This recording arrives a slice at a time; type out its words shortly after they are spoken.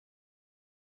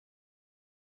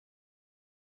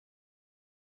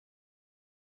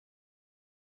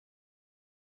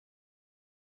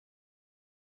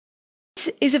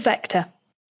is a vector.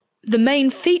 The main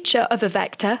feature of a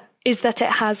vector is that it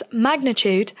has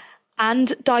magnitude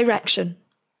and direction.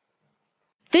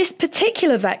 This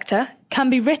particular vector can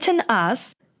be written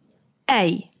as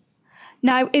A.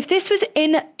 Now, if this was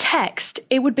in text,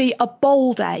 it would be a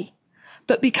bold A.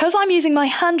 But because I'm using my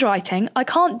handwriting, I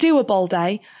can't do a bold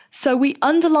A, so we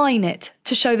underline it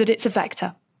to show that it's a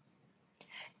vector.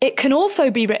 It can also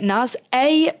be written as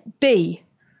AB.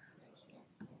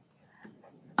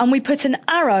 And we put an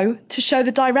arrow to show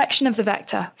the direction of the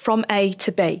vector from A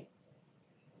to B.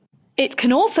 It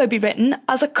can also be written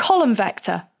as a column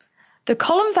vector. The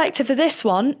column vector for this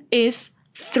one is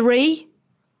 3,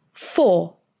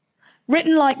 4,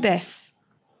 written like this,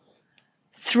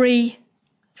 3,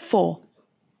 4.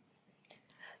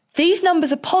 These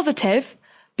numbers are positive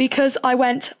because I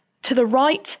went to the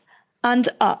right and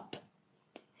up.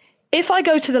 If I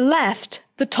go to the left,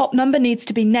 the top number needs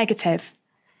to be negative.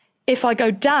 If I go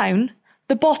down,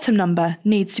 the bottom number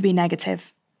needs to be negative.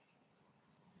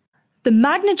 The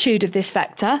magnitude of this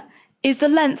vector is the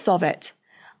length of it,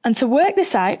 and to work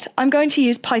this out, I'm going to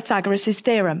use Pythagoras'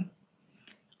 theorem.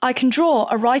 I can draw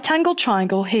a right-angled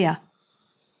triangle here.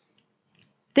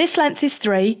 This length is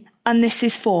 3 and this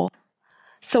is 4.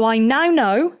 So I now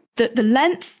know that the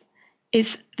length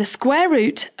is the square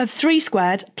root of 3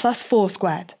 squared plus 4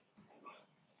 squared.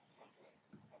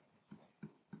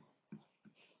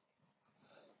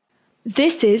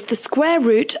 This is the square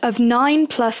root of 9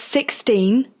 plus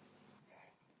 16,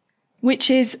 which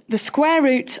is the square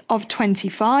root of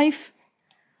 25,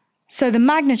 so the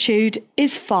magnitude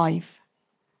is 5.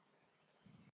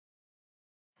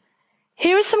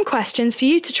 Here are some questions for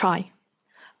you to try.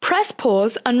 Press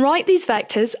pause and write these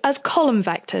vectors as column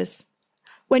vectors.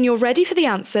 When you're ready for the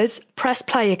answers, press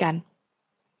play again.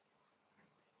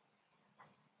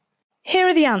 Here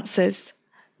are the answers.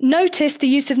 Notice the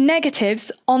use of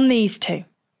negatives on these two.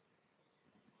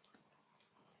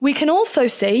 We can also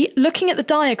see, looking at the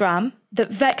diagram,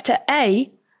 that vector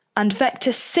A and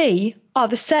vector C are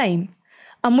the same,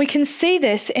 and we can see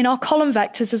this in our column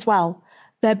vectors as well.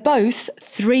 They're both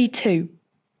 3, 2.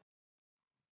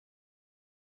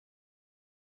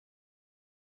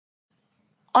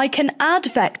 I can add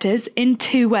vectors in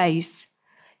two ways,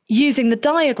 using the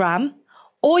diagram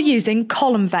or using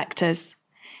column vectors.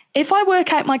 If I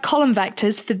work out my column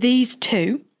vectors for these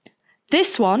two,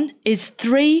 this one is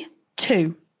 3,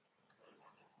 2.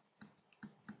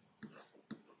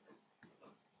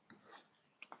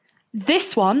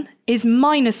 This one is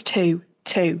 -2,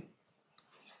 2.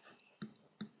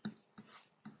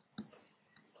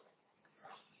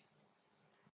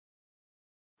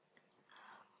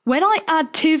 When I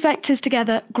add two vectors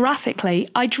together graphically,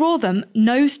 I draw them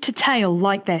nose to tail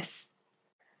like this.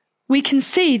 We can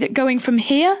see that going from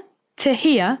here to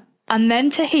here and then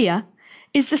to here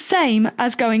is the same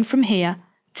as going from here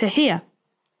to here.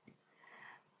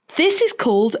 This is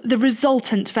called the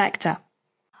resultant vector.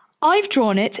 I've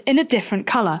drawn it in a different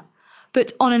colour,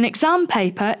 but on an exam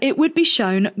paper it would be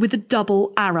shown with a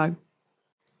double arrow.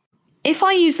 If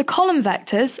I use the column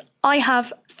vectors, I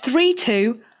have 3,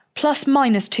 2 plus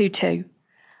 -2, 2.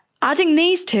 Adding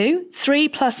these two, 3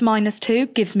 plus -2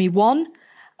 gives me 1,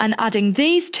 and adding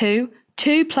these two,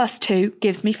 2 plus 2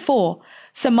 gives me 4.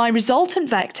 So my resultant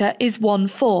vector is 1,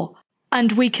 4,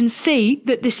 and we can see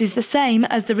that this is the same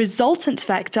as the resultant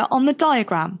vector on the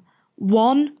diagram,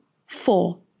 1,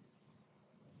 4.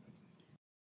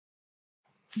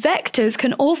 Vectors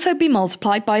can also be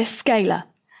multiplied by a scalar.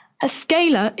 A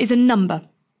scalar is a number.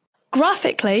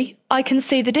 Graphically, I can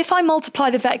see that if I multiply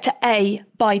the vector A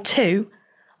by 2,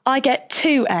 I get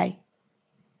 2A.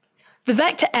 The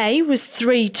vector A was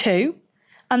 3, 2,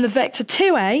 and the vector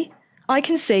 2A I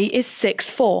can see is 6,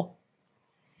 4.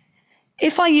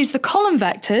 If I use the column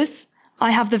vectors,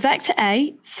 I have the vector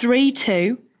A, 3,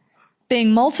 2,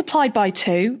 being multiplied by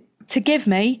 2 to give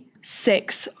me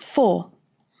 6, 4.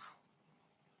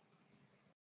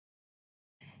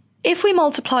 If we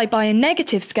multiply by a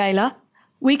negative scalar,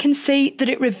 we can see that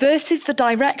it reverses the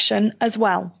direction as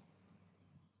well.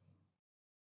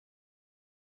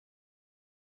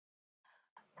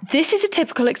 This is a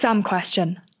typical exam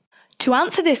question. To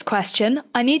answer this question,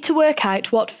 I need to work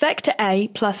out what vector A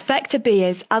plus vector B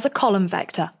is as a column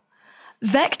vector.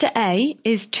 Vector A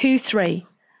is 2, 3,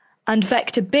 and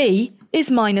vector B is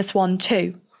 -1,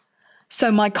 2.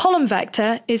 So my column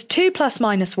vector is 2 plus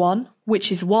 -1,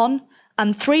 which is 1,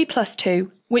 and 3 plus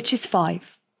 2, which is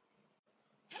 5.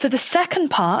 For the second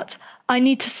part, I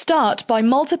need to start by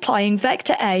multiplying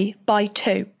vector A by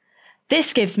 2.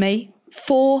 This gives me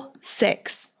 4,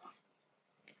 6.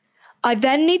 I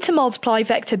then need to multiply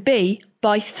vector B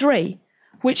by 3,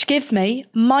 which gives me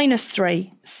minus 3,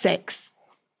 6.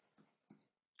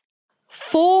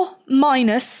 4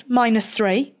 minus minus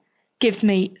 3 gives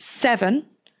me 7,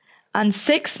 and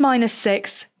 6 minus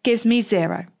 6 gives me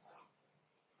 0.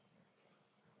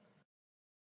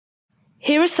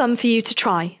 Here are some for you to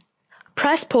try.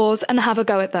 Press pause and have a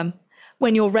go at them.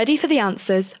 When you're ready for the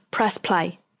answers, press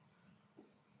play.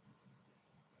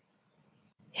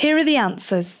 Here are the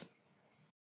answers.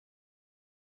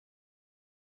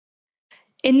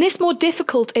 In this more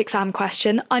difficult exam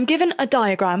question, I'm given a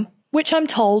diagram, which I'm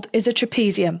told is a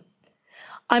trapezium.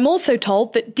 I'm also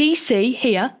told that DC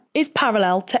here is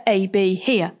parallel to AB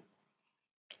here.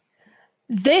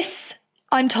 This,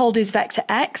 I'm told, is vector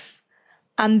x,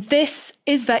 and this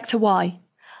is vector y.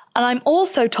 And I'm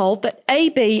also told that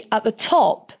AB at the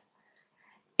top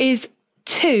is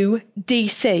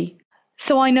 2DC.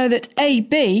 So I know that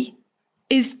AB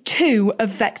is 2 of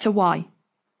vector y.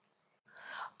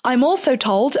 I'm also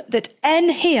told that N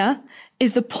here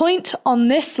is the point on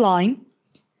this line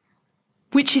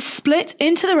which is split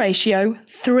into the ratio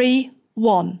 3,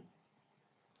 1.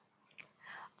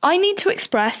 I need to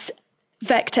express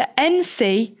vector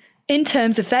NC in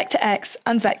terms of vector x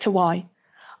and vector y.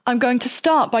 I'm going to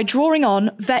start by drawing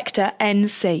on vector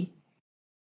NC.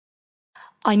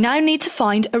 I now need to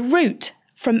find a route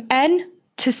from N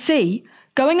to C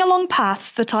going along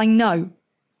paths that I know.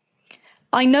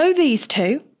 I know these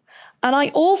two, and I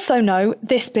also know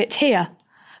this bit here,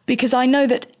 because I know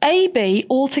that AB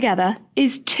altogether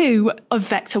is 2 of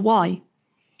vector y.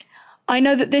 I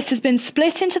know that this has been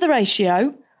split into the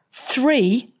ratio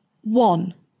 3,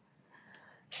 1.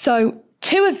 So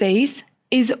 2 of these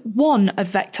is 1 of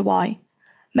vector y,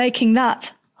 making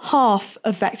that half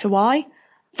of vector y,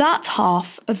 that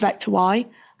half of vector y,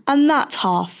 and that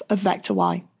half of vector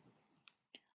y.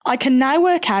 I can now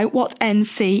work out what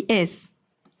NC is.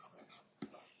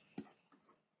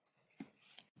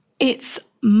 It's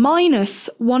minus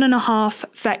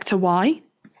 1.5 vector y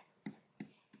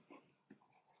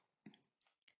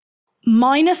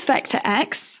minus vector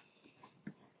x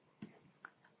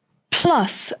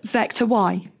plus vector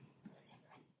y.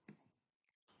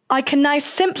 I can now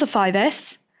simplify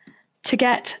this to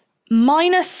get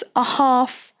minus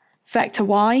 1/2 vector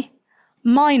y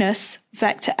minus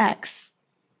vector x.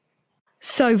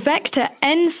 So vector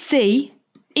NC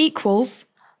equals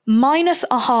minus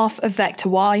 1/2 of vector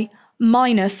y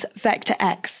minus vector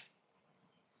x.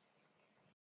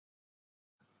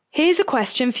 Here's a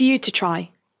question for you to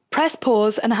try. Press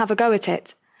pause and have a go at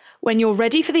it. When you're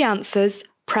ready for the answers,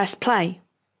 press play.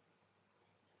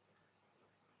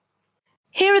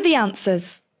 Here are the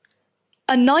answers.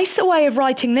 A nicer way of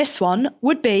writing this one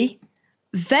would be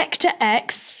vector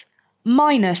x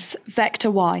minus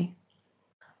vector y.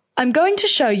 I'm going to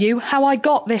show you how I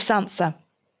got this answer.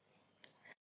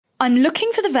 I'm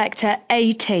looking for the vector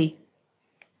AT.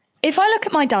 If I look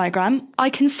at my diagram, I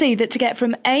can see that to get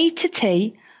from A to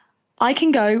T, I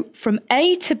can go from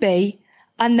A to B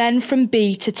and then from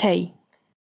B to T.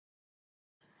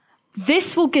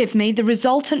 This will give me the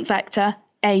resultant vector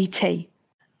AT.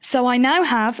 So I now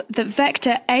have that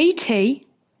vector AT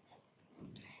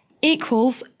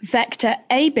equals vector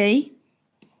AB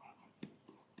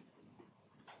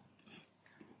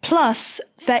plus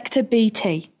vector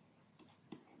BT.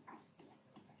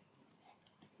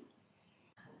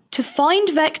 To find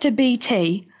vector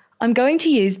BT, I'm going to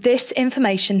use this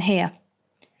information here.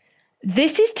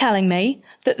 This is telling me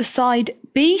that the side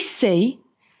BC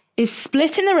is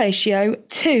split in the ratio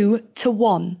 2 to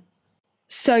 1.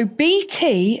 So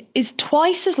BT is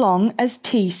twice as long as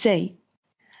TC.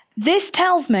 This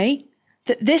tells me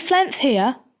that this length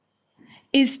here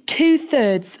is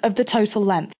 2/3 of the total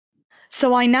length.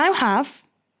 So I now have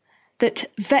that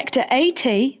vector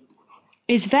AT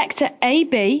is vector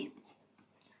AB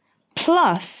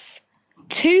plus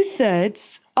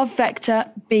 2/3 of vector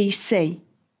BC.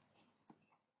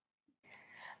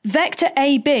 Vector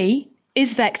AB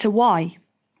is vector y.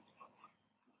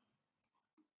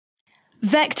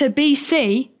 Vector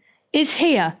BC is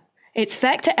here. It's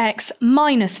vector x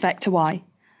minus vector y.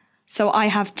 So I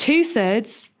have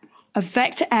 2/3 of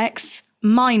vector x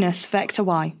minus vector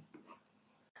y.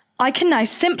 I can now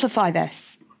simplify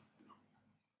this.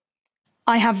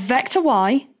 I have vector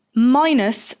y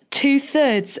minus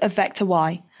 2/3 of vector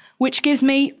y, which gives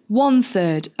me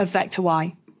 1/3 of vector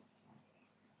y,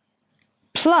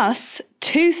 plus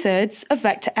 2/3 of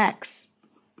vector x.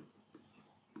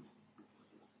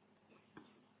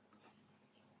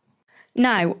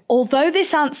 Now, although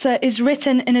this answer is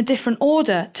written in a different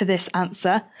order to this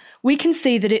answer, we can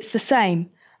see that it's the same,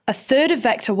 1/3 of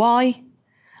vector y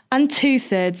and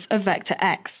 2/3 of vector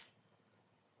x.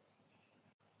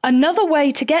 Another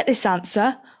way to get this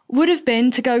answer would have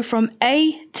been to go from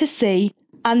A to C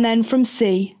and then from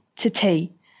C to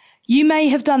T. You may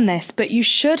have done this, but you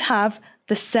should have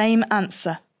the same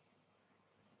answer.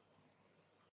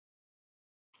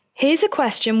 Here's a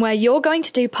question where you're going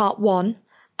to do part 1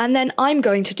 and then I'm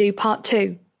going to do part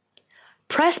 2.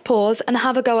 Press pause and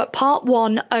have a go at part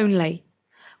 1 only.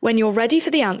 When you're ready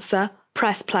for the answer,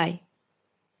 press play.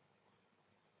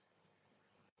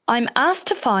 I'm asked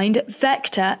to find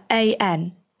vector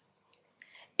AN.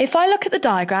 If I look at the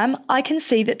diagram, I can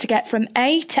see that to get from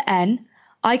A to N,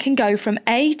 I can go from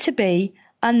A to B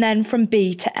and then from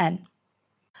B to N.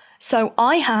 So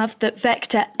I have that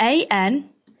vector AN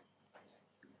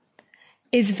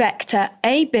is vector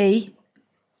AB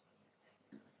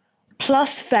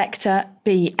plus vector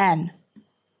BN.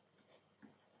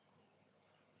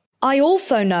 I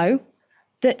also know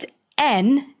that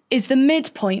N is the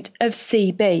midpoint of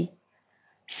CB.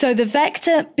 So the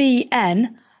vector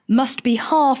BN must be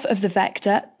half of the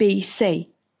vector BC.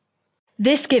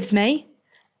 This gives me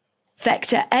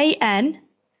vector AN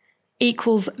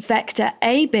equals vector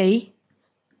AB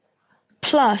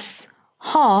plus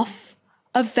half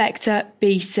of vector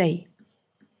BC.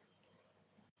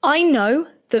 I know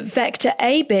that vector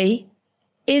AB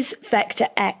is vector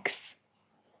X.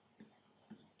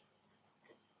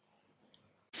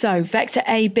 So vector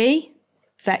AB,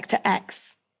 vector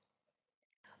X.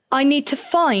 I need to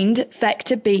find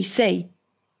vector BC.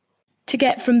 To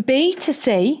get from B to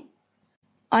C,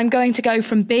 I'm going to go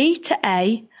from B to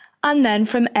A and then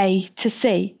from A to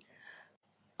C.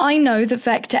 I know that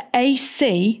vector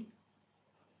AC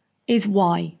is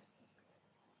Y.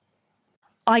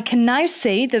 I can now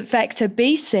see that vector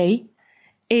BC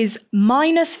is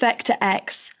minus vector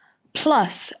X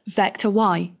plus vector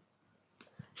Y.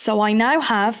 So I now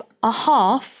have a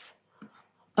half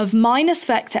of minus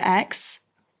vector X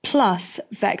plus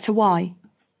vector Y.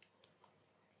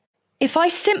 If I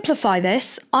simplify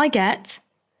this, I get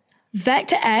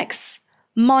vector X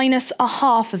minus a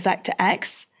half of vector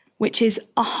X, which is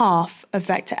a half of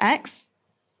vector X,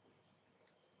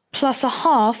 plus a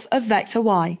half of vector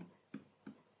Y.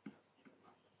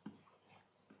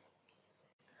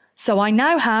 So I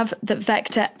now have that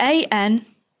vector AN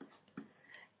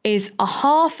is a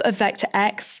half of vector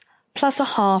X plus a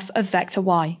half of vector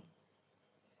Y.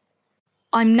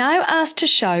 I'm now asked to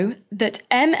show that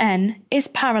MN is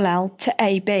parallel to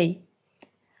AB.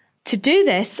 To do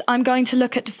this, I'm going to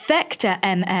look at vector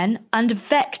MN and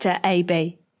vector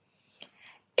AB.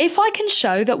 If I can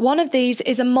show that one of these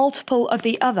is a multiple of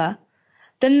the other,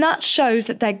 then that shows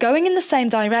that they're going in the same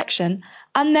direction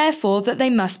and therefore that they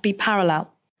must be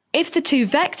parallel. If the two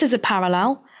vectors are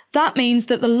parallel, that means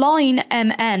that the line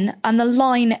MN and the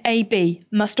line AB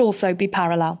must also be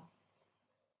parallel.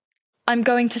 I'm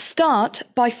going to start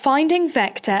by finding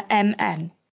vector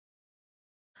MN.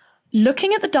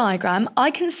 Looking at the diagram,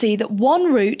 I can see that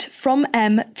one route from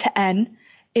M to N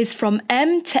is from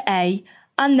M to A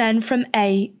and then from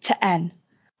A to N.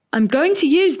 I'm going to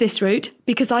use this route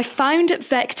because I found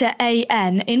vector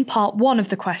AN in part 1 of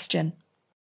the question.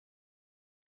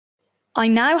 I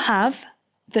now have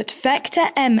that vector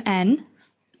MN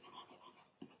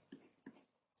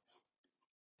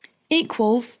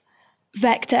equals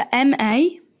vector MA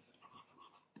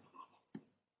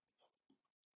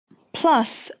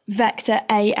plus vector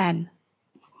AN.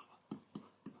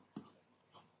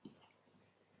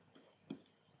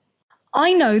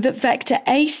 I know that vector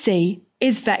AC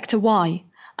is vector Y,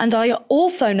 and I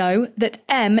also know that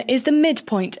M is the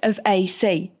midpoint of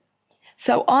AC.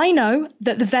 So I know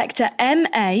that the vector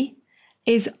MA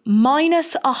is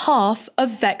minus a half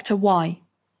of vector Y.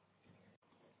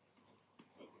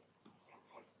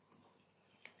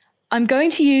 I'm going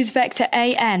to use vector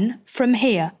AN from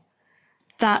here.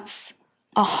 That's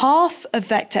a half of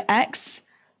vector X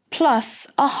plus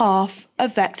a half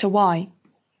of vector Y.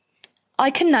 I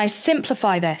can now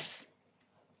simplify this.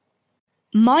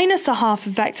 Minus a half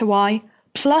of vector Y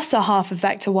plus a half of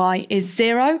vector Y is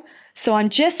 0, so I'm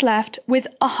just left with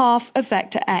a half of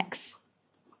vector X.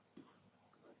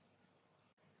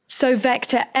 So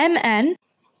vector MN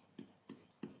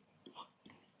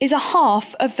is a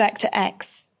half of vector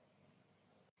X.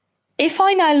 If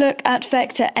I now look at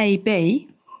vector AB,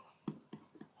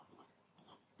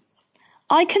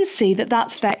 I can see that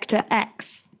that's vector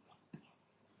X.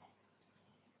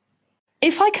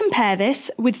 If I compare this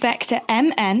with vector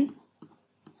MN,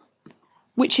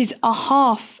 which is a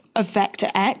half of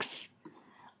vector X,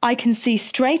 I can see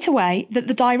straight away that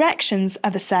the directions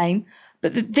are the same,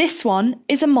 but that this one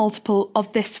is a multiple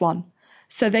of this one,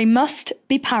 so they must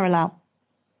be parallel.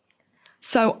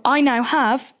 So I now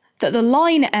have that the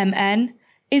line MN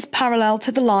is parallel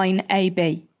to the line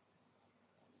AB.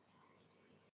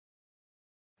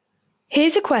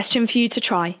 Here's a question for you to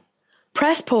try.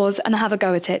 Press pause and have a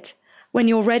go at it. When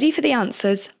you're ready for the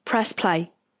answers, press play.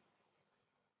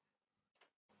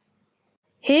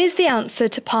 Here's the answer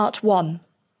to part 1.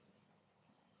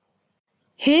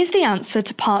 Here's the answer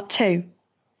to part 2.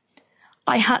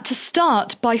 I had to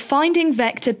start by finding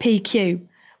vector PQ,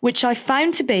 which I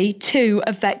found to be 2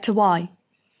 of vector y.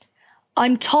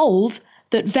 I'm told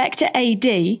that vector AD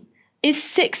is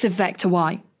 6 of vector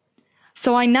y.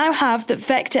 So I now have that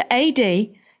vector AD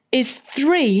is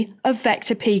 3 of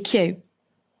vector PQ.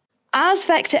 As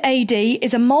vector AD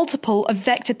is a multiple of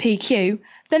vector PQ,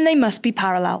 then they must be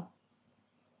parallel.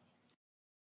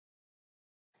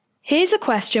 Here's a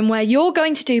question where you're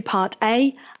going to do part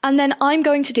A and then I'm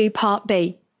going to do part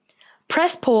B.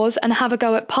 Press pause and have a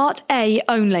go at part A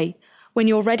only. When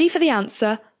you're ready for the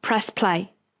answer, press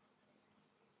play.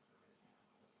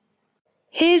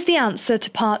 Here's the answer to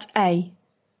part A.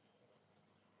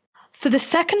 For the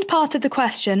second part of the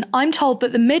question, I'm told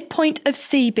that the midpoint of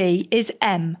CB is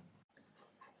M.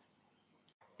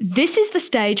 This is the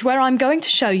stage where I'm going to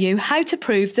show you how to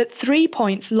prove that 3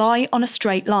 points lie on a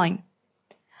straight line.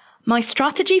 My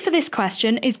strategy for this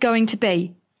question is going to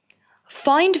be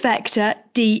find vector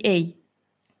DE,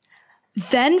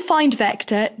 then find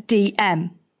vector DM.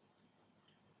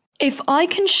 If I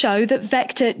can show that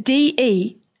vector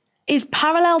DE is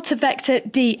parallel to vector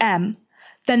DM,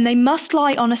 then they must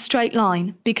lie on a straight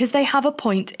line because they have a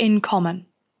point in common.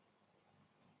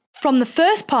 From the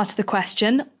first part of the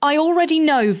question, I already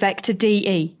know vector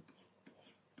DE.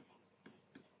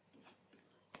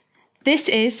 This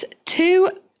is 2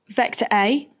 vector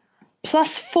A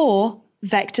plus 4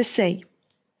 vector C.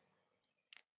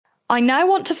 I now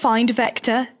want to find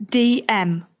vector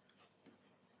DM.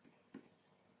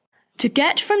 To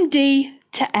get from D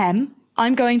to M,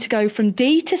 I'm going to go from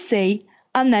D to C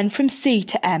and then from C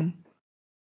to M.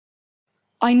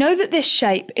 I know that this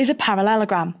shape is a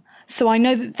parallelogram, so I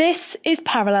know that this is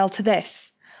parallel to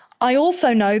this. I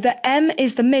also know that M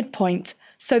is the midpoint,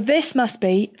 so this must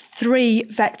be 3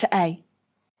 vector A.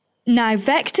 Now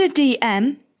vector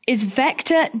DM is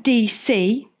vector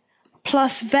DC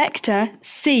plus vector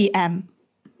CM.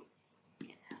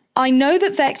 I know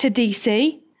that vector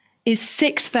DC is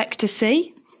 6 vector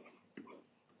C,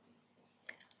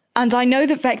 and I know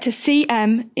that vector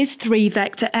CM is 3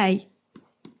 vector A.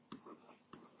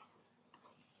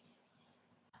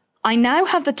 I now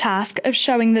have the task of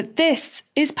showing that this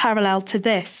is parallel to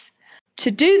this.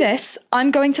 To do this,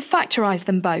 I'm going to factorise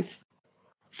them both.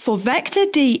 For vector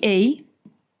DE,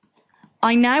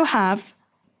 I now have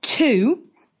 2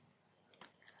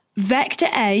 vector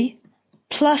A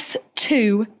plus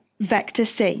 2 vector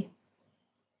C.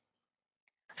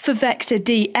 For vector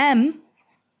DM,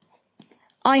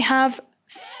 I have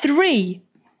 3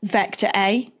 vector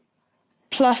A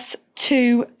plus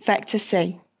 2 vector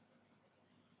C.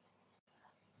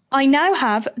 I now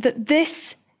have that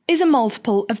this is a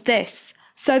multiple of this,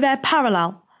 so they're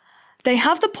parallel. They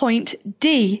have the point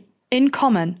D in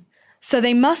common, so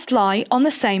they must lie on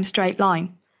the same straight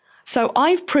line. So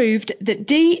I've proved that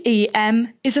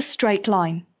DEM is a straight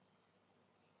line.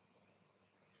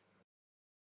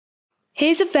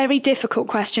 Here's a very difficult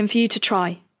question for you to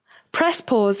try. Press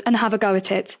pause and have a go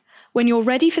at it. When you're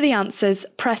ready for the answers,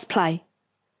 press play.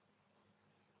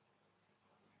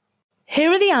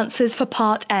 Here are the answers for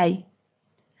part A.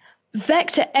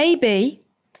 Vector AB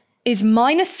is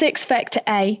minus 6 vector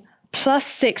A plus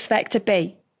 6 vector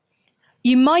B.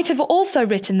 You might have also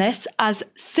written this as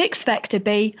 6 vector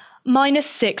B minus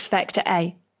 6 vector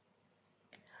A.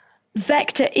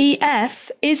 Vector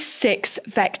EF is 6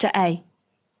 vector A.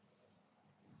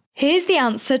 Here's the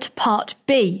answer to part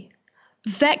B.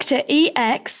 Vector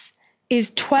EX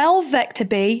is 12 vector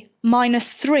B minus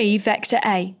 3 vector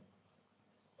A.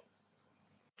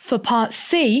 For part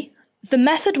C, the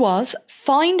method was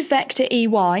find vector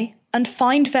EY and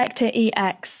find vector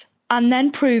EX, and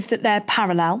then prove that they're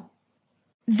parallel.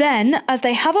 Then, as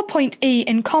they have a point E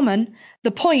in common,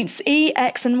 the points E,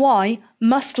 X and Y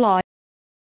must lie